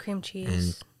 challah. Cream cheese.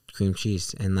 And cream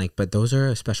cheese. And like, but those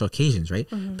are special occasions, right?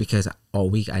 Mm-hmm. Because all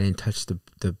week I didn't touch the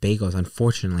bagels,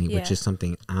 unfortunately, which is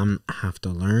something I have to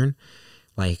learn,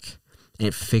 like,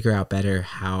 and figure out better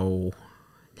how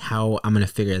I'm gonna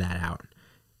figure that out.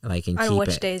 Like, and on keep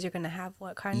which it. days you're gonna have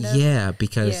what kind of. Yeah,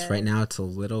 because right now it's a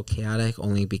little chaotic,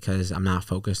 only because I'm not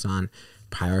focused on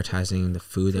prioritizing the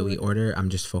food that we order. I'm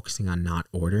just focusing on not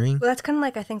ordering. Well, that's kind of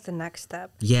like, I think, the next step.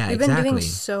 Yeah, We've exactly. been doing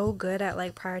so good at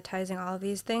like prioritizing all of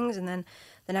these things, and then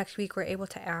the next week we're able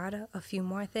to add a few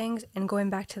more things. And going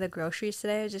back to the groceries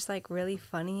today was just like really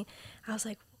funny. I was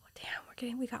like,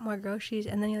 damn, we got more groceries.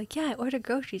 And then you're like, yeah, I ordered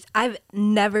groceries. I've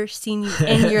never seen you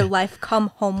in your life come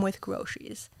home with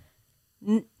groceries.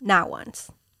 Not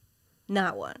once.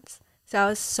 So I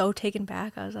was so taken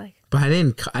back. I was like, but I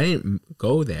didn't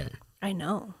go there. I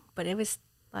know, but it was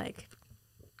like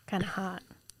kind of hot.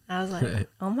 I was like,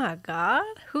 oh my God,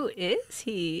 who is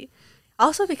he?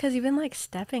 Also because you've been like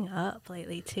stepping up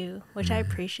lately too, which I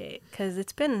appreciate, because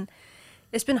it's been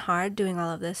hard doing all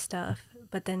of this stuff.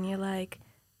 But then you're like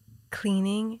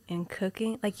cleaning and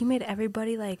cooking. Like you made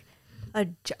everybody like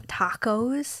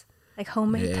tacos, like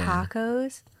homemade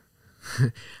tacos.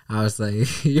 I was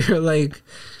like, you're like,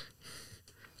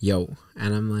 yo.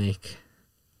 And I'm like,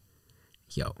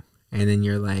 yo. And then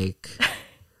you're like,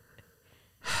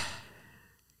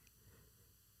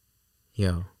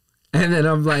 yo. And then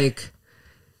I'm like,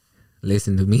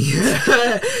 listen to me.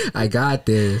 I got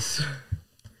this.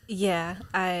 Yeah,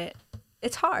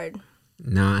 it's hard.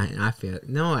 No, I feel,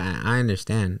 no, I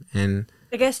understand. And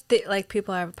I guess like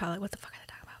people are probably like, what the fuck are they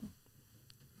talking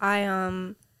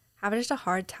about? I have just a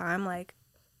hard time like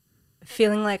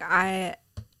feeling like I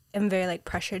am very like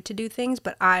pressured to do things,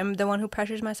 but I'm the one who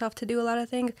pressures myself to do a lot of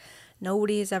things.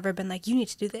 Nobody's ever been like, you need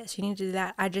to do this, you need to do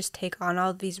that. I just take on all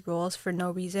of these roles for no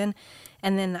reason,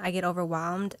 and then I get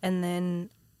overwhelmed, and then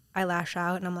I lash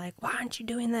out and I'm like, why aren't you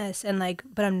doing this? And like,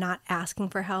 but I'm not asking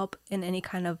for help in any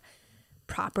kind of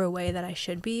proper way that I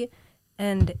should be.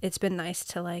 And it's been nice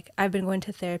to like, I've been going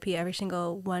to therapy every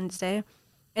single Wednesday,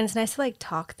 and it's nice to like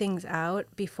talk things out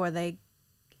before they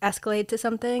escalate to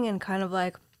something, and kind of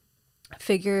like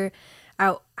figure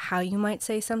out how you might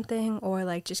say something, or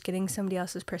like just getting somebody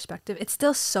else's perspective. It's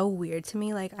still so weird to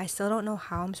me. Like I still don't know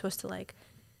how I'm supposed to like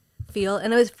feel.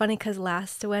 And it was funny because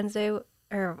last Wednesday,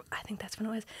 or I think that's when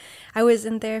it was, I was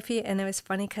in therapy, and it was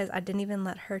funny because I didn't even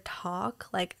let her talk.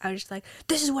 Like I was just like,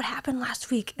 this is what happened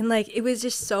last week. And like, it was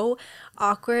just so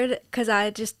awkward because I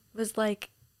just was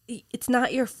like, it's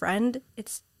not your friend.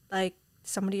 It's like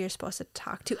somebody you're supposed to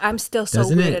talk to. I'm still so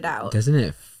weirded out. Doesn't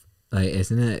it, like,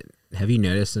 isn't it, have you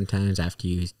noticed sometimes after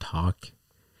you talk,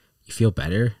 you feel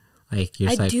better? Like you're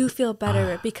I do feel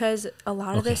better because a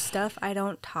lot of this stuff I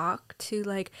don't talk to,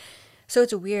 like, so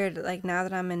it's weird. Like now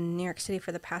that I'm in New York City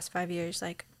for the past 5 years,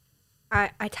 like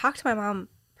I talk to my mom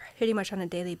pretty much on a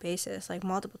daily basis, like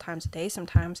multiple times a day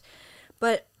sometimes,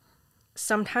 but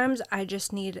sometimes I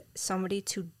just need somebody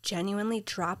to genuinely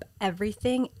drop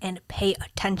everything and pay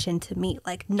attention to me.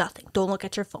 Like nothing. Don't look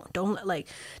at your phone.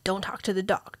 Don't talk to the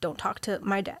dog. Don't talk to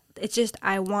my dad. It's just,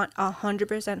 I want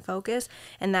 100% focus,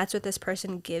 and that's what this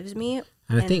person gives me.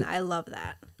 And I love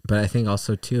that. But I think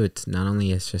also too, it's not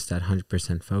only it's just that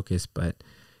 100% focus, but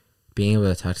being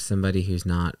able to talk to somebody who's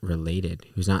not related,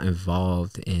 who's not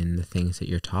involved in the things that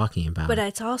you're talking about. But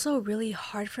it's also really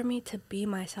hard for me to be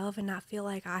myself and not feel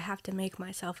like I have to make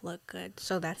myself look good.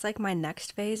 So that's like my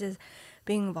next phase, is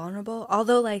being vulnerable.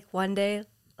 Although like one day,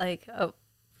 like a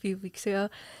few weeks ago,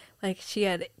 like she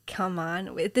had come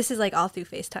on. This is like all through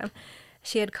FaceTime.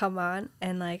 She had come on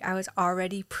and like I was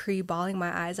already pre-bawling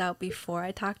my eyes out before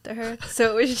I talked to her.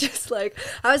 So it was just like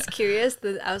I was curious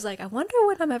that I was like, I wonder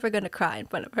when I'm ever gonna cry in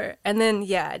front of her. And then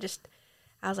yeah,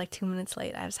 I was like 2 minutes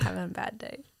late. I was having a bad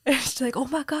day. And she's like, oh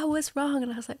my God, what's wrong?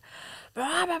 And I was like,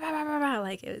 blah, blah, blah, blah, blah, blah.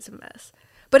 Like it was a mess.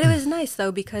 But it was nice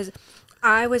though because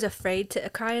I was afraid to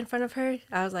cry in front of her.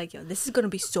 I was like, yo, this is gonna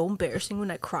be so embarrassing when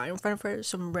I cry in front of her,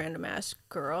 some random ass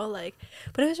girl. Like,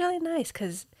 but it was really nice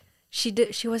because she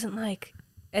wasn't like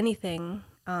anything.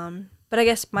 But I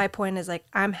guess my point is like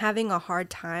I'm having a hard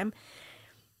time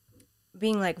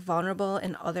being like vulnerable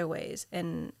in other ways.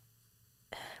 And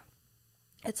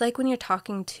it's like when you're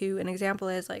talking to, an example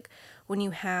is like when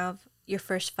you have your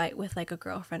first fight with like a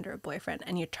girlfriend or a boyfriend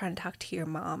and you're trying to talk to your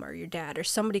mom or your dad or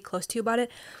somebody close to you about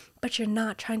it, but you're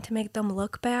not trying to make them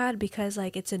look bad because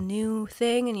like it's a new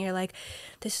thing and you're like,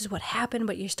 this is what happened,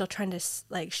 but you're still trying to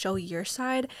like show your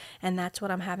side. And that's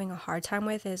what I'm having a hard time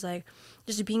with, is like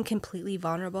just being completely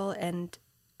vulnerable and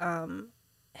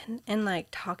like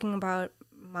talking about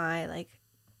my like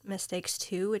mistakes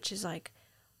too, which is like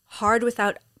hard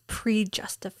without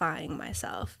pre-justifying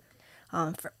myself.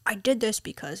 For I did this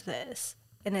because this,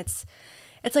 and it's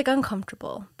like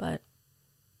uncomfortable, but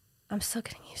I'm still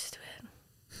getting used to it.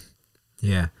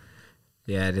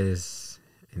 Yeah, it is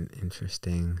an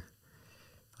interesting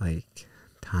like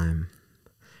time.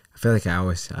 I feel like I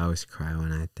always cry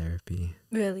when I had therapy.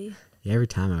 Really? Yeah, every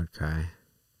time I would cry.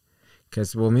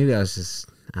 Cause maybe I was just,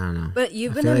 I don't know. But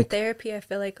you've been in therapy, I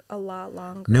feel like, a lot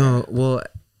longer. No, well,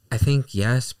 I think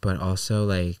yes, but also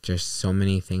like just so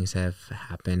many things have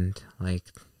happened like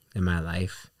in my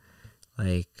life,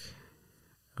 like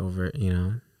over,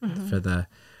 for the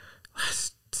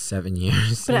last 7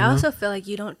 years. But I also feel like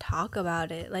you don't talk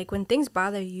about it. Like when things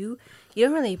bother you, you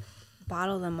don't really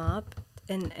bottle them up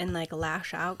and like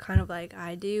lash out kind of like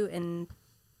I do in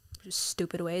just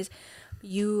stupid ways.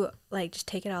 You like just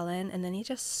take it all in and then you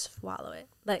just swallow it,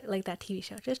 like that TV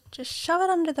show. Just shove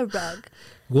it under the rug.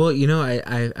 Well,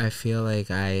 I feel like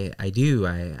I do.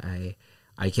 I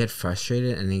get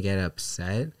frustrated and I get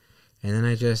upset, and then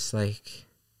I just like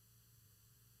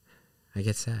I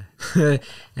get sad,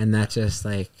 and that's just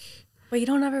like. But you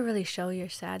don't ever really show you're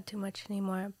sad too much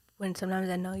anymore. When sometimes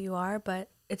I know you are,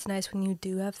 but it's nice when you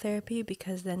do have therapy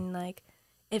because then like.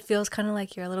 It feels kind of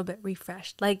like you're a little bit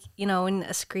refreshed. Like, when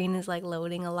a screen is like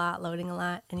loading a lot,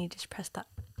 and you just press the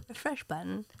refresh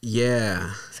button.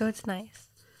 Yeah. So it's nice.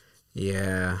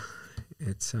 Yeah.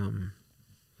 It's,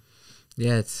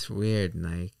 it's weird.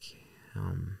 Like, I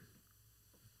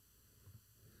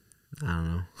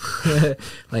don't know.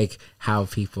 Like how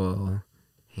people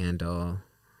handle,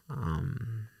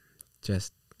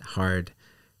 just hard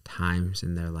times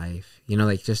in their life.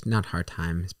 Like just not hard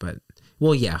times, but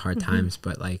well, yeah, hard times,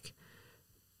 but like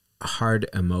hard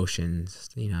emotions,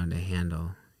 to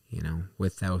handle,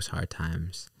 with those hard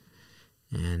times.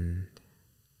 And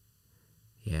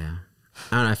yeah,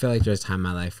 I don't know. I feel like there was a time in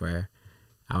my life where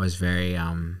I was very,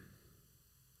 I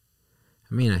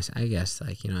guess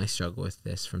like, I struggle with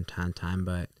this from time to time,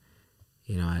 but,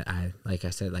 I like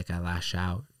I said, like I lash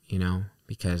out,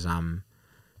 because I'm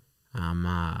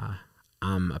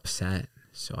upset.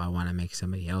 So I want to make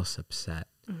somebody else upset.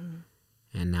 Mm-hmm.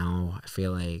 And now I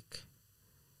feel like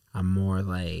I'm more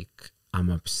like I'm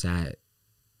upset.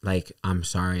 Like, I'm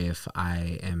sorry if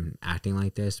I am acting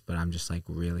like this, but I'm just like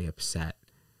really upset.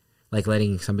 Like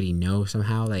letting somebody know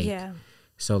somehow. Like, yeah.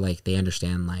 So like they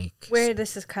understand like where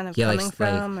this is kind of coming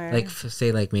from. Like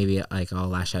say like maybe like I'll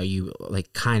lash out you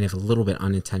like kind of a little bit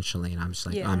unintentionally, and I'm just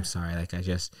like, yeah. I'm sorry. Like I'm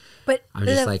just the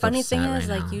like funny thing is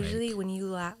right like now. Usually like, when you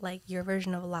like your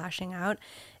version of lashing out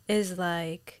is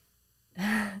like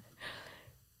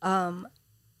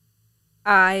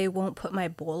I won't put my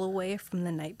bowl away from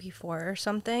the night before or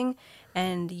something,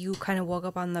 and you kind of woke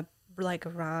up on the like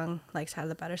wrong like side of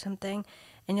the bed or something,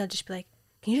 and you'll just be like,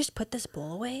 can you just put this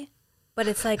bowl away? But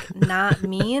it's like not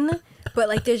mean, but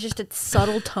like there's just a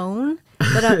subtle tone.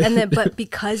 But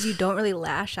because you don't really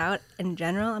lash out in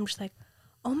general, I'm just like,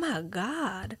 oh my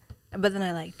God. But then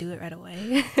I like do it right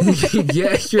away.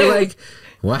 Yeah, you're like,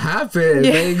 what happened?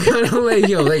 Yeah. Like, kind of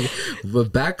like,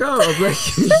 but back up. I'm like,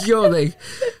 like,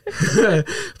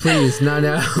 please, not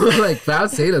now. Like, but I'll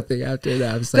say nothing after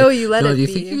that. I'm just like, no, you let it be. Do you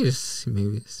think you just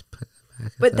maybe just put that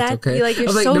back? But that's okay. Like,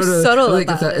 you're like, so subtle like,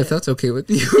 about it. If that's okay with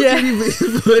you, yeah. Can you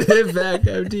please put it back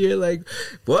after you're like,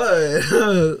 what?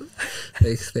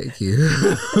 Thanks, thank you.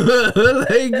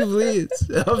 Like,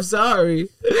 please, I'm sorry.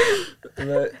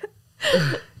 But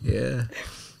yeah.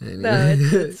 Anyway. No,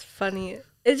 it's funny.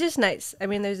 It's just nice. I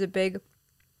mean,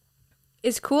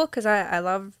 it's cool because I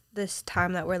love this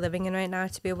time that we're living in right now,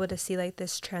 to be able to see like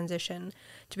this transition,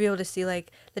 to be able to see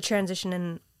like the transition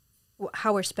in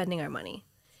how we're spending our money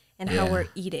and how we're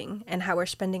eating and how we're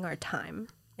spending our time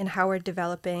and how we're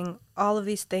developing all of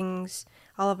these things,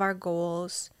 all of our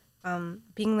goals,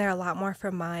 being there a lot more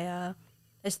for Maya.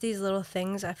 It's these little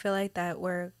things. I feel like that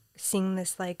we're seeing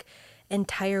this like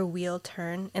entire wheel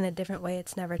turn in a different way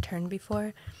it's never turned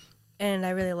before. And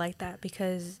I really like that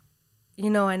because, you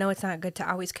know, I know it's not good to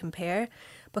always compare,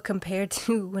 but compared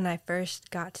to when I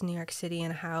first got to New York City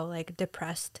and how like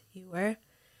depressed you were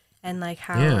and like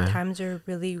how times are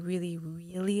really, really,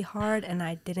 really hard, and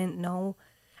I didn't know.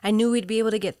 I knew we'd be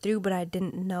able to get through, but I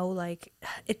didn't know, like,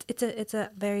 it's a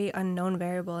very unknown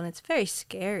variable, and it's very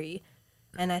scary.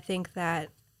 And I think that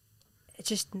it's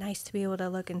just nice to be able to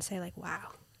look and say, like, wow,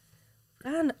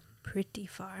 we've gone pretty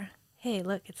far. Hey,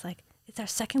 look, it's like, it's our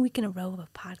second week in a row of a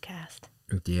podcast.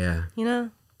 Yeah. You know,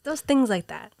 those things like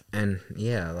that. And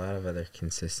yeah, a lot of other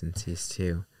consistencies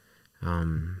too.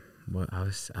 What I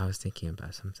was thinking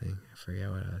about something. I forget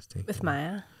what I was thinking. With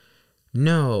Maya?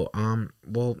 No,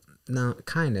 well, no,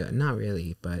 kind of, not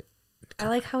really, but I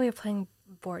like how we were playing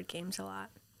board games a lot.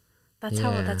 That's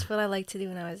what I liked to do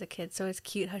when I was a kid. So it's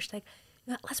cute how she's like,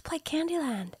 let's play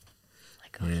Candyland.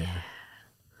 Like, oh yeah.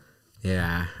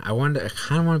 Yeah, I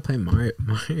kind of want to play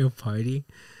Mario Party.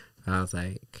 I was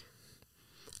like,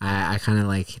 I kind of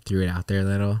like threw it out there a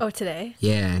little. Oh, today?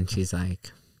 Yeah, and she's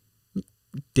like,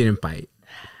 didn't bite.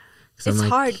 It's like,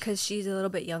 hard because she's a little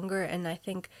bit younger, and I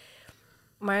think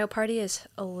Mario Party is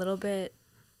a little bit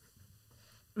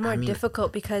more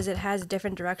difficult because it has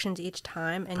different directions each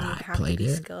time, and you have to be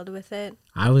skilled with it.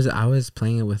 I was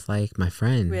playing it with like my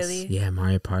friends. Really? Yeah,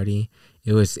 Mario Party.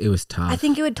 It was tough. I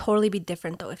think it would totally be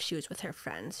different though if she was with her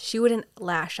friends. She wouldn't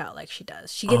lash out like she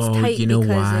does. She gets tight because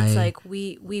why? It's like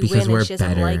we because win and she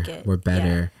doesn't like it. We're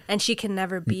better. Yeah. And she can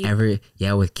never be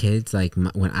with kids, like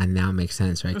when I now makes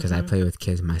sense, right? Because I play with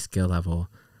kids my skill level.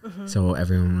 So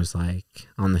everyone was like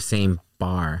on the same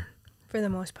bar. For the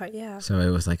most part, yeah. So it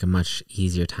was like a much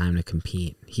easier time to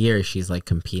compete. Here, she's like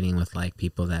competing with like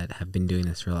people that have been doing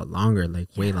this for a lot longer, like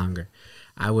way longer.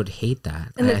 I would hate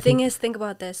that. And the thing is, think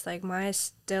about this: like Maya's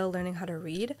still learning how to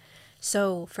read.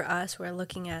 So for us, we're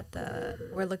looking at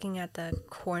the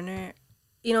corner.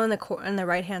 You know, on the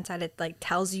right hand side, it like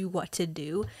tells you what to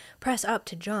do. Press up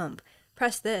to jump.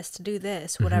 Press this to do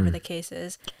this, whatever the case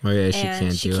is. Oh yeah,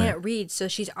 she can't read, so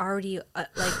she's already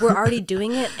like we're already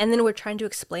doing it, and then we're trying to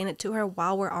explain it to her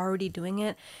while we're already doing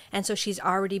it, and so she's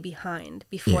already behind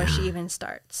before she even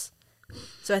starts.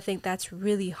 So I think that's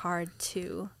really hard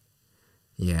too.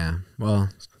 Yeah, well,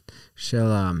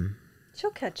 she'll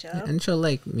catch up, and she'll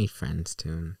like meet friends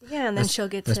too. Yeah, and then she'll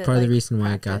get. That's part of the reason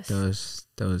why I got those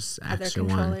extra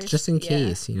ones, just in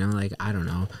case. You know, like I don't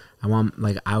know.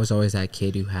 I was always that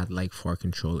kid who had like 4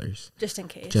 controllers. Just in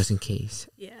case.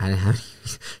 Yeah. I didn't have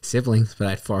any siblings, but I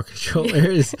had 4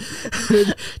 controllers.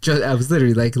 I was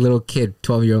literally like a little kid,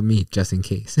 12-year-old me, just in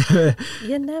case.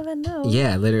 You never know.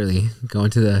 Yeah, literally going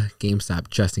to the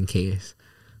GameStop just in case.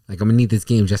 Like I'm gonna need this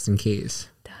game just in case.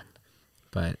 Done.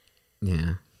 But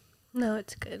yeah. No,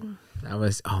 it's good. That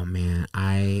was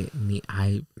I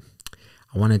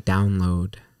want to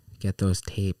get those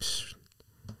tapes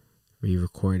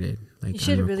re-recorded. Like you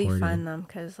should really find them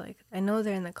because like I know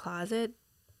they're in the closet.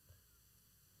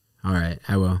 All right,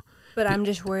 I will. But I'm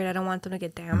just worried. I don't want them to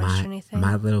get damaged or anything.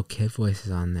 My little kid voice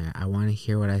is on there. I want to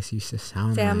hear what I used to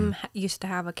sound like. Sam used to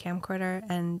have a camcorder,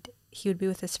 and he would be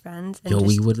with his friends. And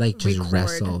we would like just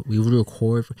wrestle. We would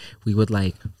record. We would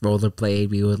like rollerblade.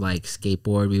 We would like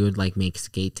skateboard. We would like make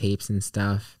skate tapes and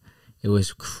stuff. It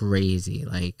was crazy.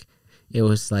 Like it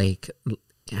was like,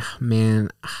 man,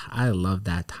 I love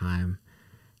that time.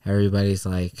 Everybody's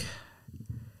like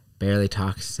barely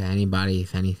talks to anybody,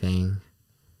 if anything.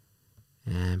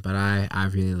 But I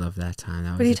really love that time.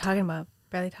 What are you talking about?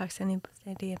 Barely talks to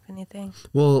anybody, if anything.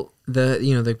 Well,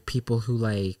 the people who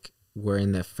like were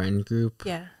in the friend group.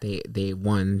 Yeah.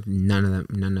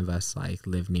 None of us like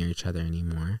live near each other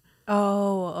anymore.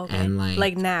 Oh, okay. And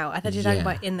like now, I thought you were talking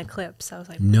about in the clips. I was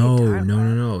like, no. Like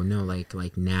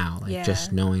now, like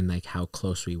just knowing like how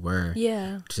close we were.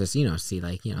 Yeah. Just see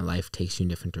like life takes you in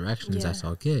different directions. Yeah. That's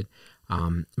all good.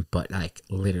 But like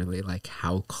literally like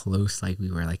how close like we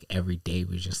were like every day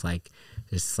we just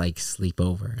sleep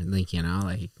over and like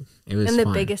like it was. And the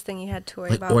fun. Biggest thing you had to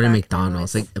worry like about order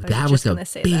McDonald's like that was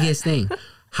the biggest thing.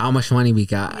 How much money we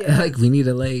got? Yes. Like we need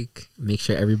to like make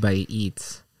sure everybody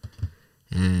eats.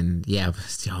 And yeah,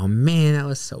 oh man, that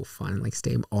was so fun. Like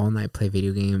stay all night, play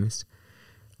video games.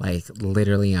 like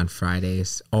literally on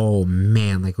Fridays. Oh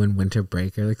man, like when winter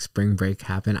break or like spring break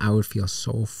happened, I would feel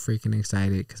so freaking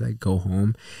excited because I'd go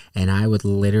home and I would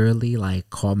literally like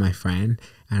call my friend,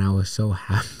 and I was so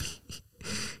happy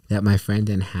that my friend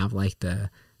didn't have like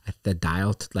the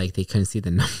dial, like they couldn't see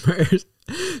the numbers.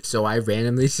 So I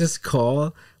randomly just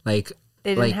call like.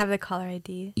 They didn't like, have the caller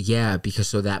ID. Yeah, because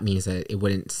so that means that it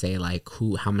wouldn't say like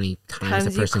how many times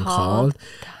the person called,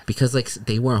 because like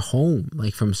they weren't home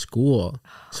like from school.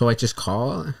 So I just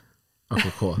call.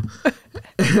 Okay, cool.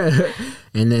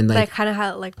 And then like kind of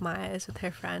how like Maya is with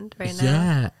her friend right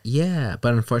now. Yeah.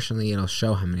 But unfortunately, it'll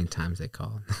show how many times they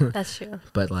called. That's true.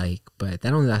 But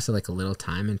that only lasted like a little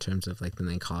time in terms of like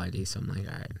the call ID. So I'm like,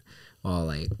 all right, well,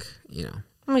 like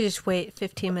Let me just wait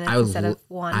 15 minutes instead of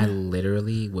 1. I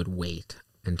literally would wait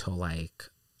until like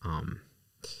I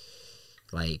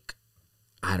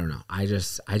don't know. I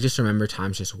just remember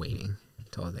times just waiting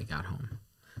until they got home.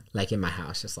 Like in my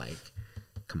house, just like,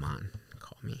 come on,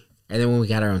 call me. And then when we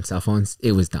got our own cell phones,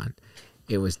 it was done.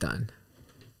 It was done.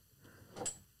 I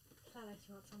thought I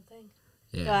smelled something.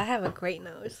 Yeah. Yo, I have a great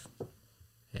nose.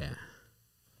 Yeah.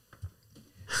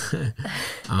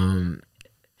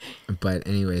 But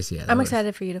anyways, yeah. I'm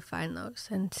excited for you to find those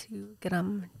and to get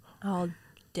them all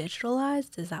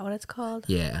digitalized. Is that what it's called?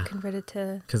 Yeah. Converted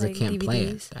to because like, I can't DVDs. play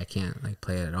it. I can't like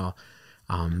play it at all.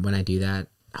 When I do that,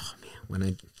 oh man,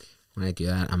 when I do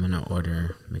that, I'm gonna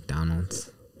order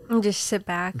McDonald's. And just sit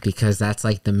back. Because that's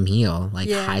like the meal, like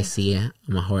Yeah. high C.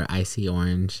 I'm a icy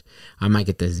orange. I might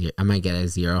get a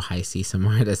zero high C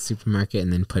somewhere at a supermarket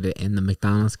and then put it in the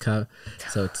McDonald's cup.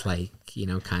 So it's like,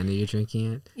 kind of you're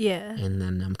drinking it. Yeah. And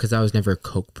then, because I was never a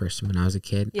Coke person when I was a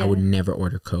kid. Yeah. I would never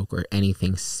order Coke or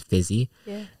anything fizzy.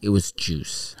 Yeah. It was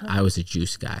juice. I was a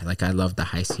juice guy. Like I loved the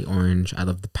high C orange. I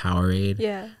loved the Powerade.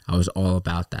 Yeah. I was all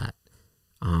about that.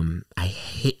 I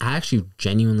actually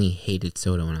genuinely hated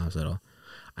soda when I was little.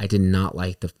 I did not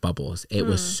like the bubbles. It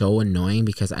was so annoying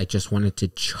because I just wanted to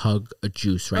chug a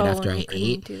juice right after I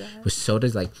ate. With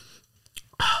sodas, like,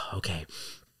 oh, okay.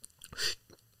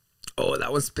 Oh,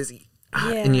 that was busy.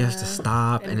 Yeah. And you have to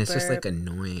stop, and it's burp. just like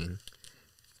annoying.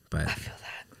 But I feel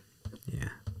that. yeah.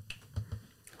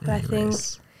 But I think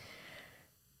Anyways.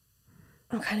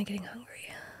 I'm kind of getting hungry.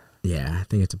 Yeah, I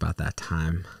think it's about that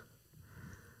time.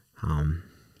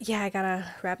 Yeah, I gotta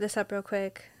wrap this up real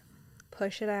quick.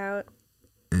 Push it out.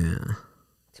 Yeah.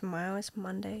 Tomorrow is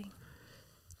Monday.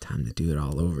 Time to do it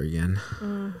all over again.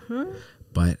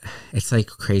 But it's like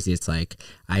crazy. It's like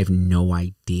I have no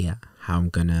idea how I'm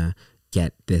gonna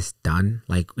get this done,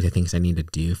 like the things I need to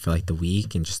do for like the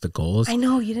week and just the goals. I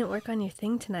know you didn't work on your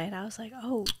thing tonight. I was like,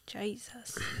 oh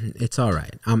Jesus. It's all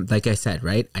right. Like I said,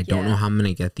 right, I don't Yeah. know how I'm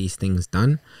gonna get these things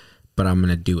done, but I'm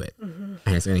gonna do it, and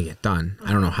it's gonna get done.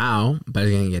 I don't know how, but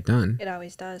it's gonna get done. It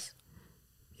always does.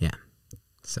 Yeah.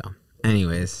 So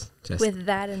anyways, just With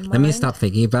that in mind. let me stop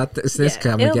thinking about this Yeah, because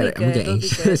I'm gonna it'll get be I'm good, gonna get it'll be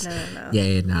good. anxious. No.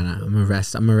 No. I'm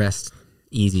gonna rest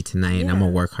easy tonight, and I'm Yeah.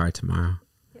 gonna work hard tomorrow.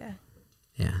 Yeah,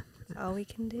 Yeah. that's all we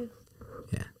can do.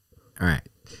 Yeah. All right.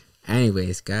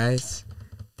 Anyways, guys,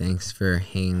 thanks for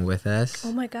hanging with us.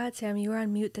 Oh my God, Sam, you were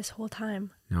on mute this whole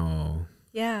time. No,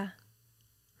 Yeah.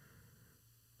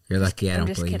 you're lucky I I'm don't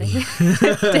just believe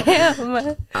kidding. you.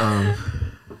 Damn.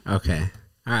 Okay.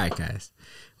 All right, guys.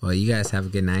 Well, you guys have a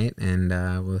good night, and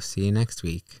we'll see you next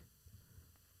week.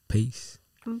 Peace.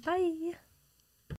 Bye.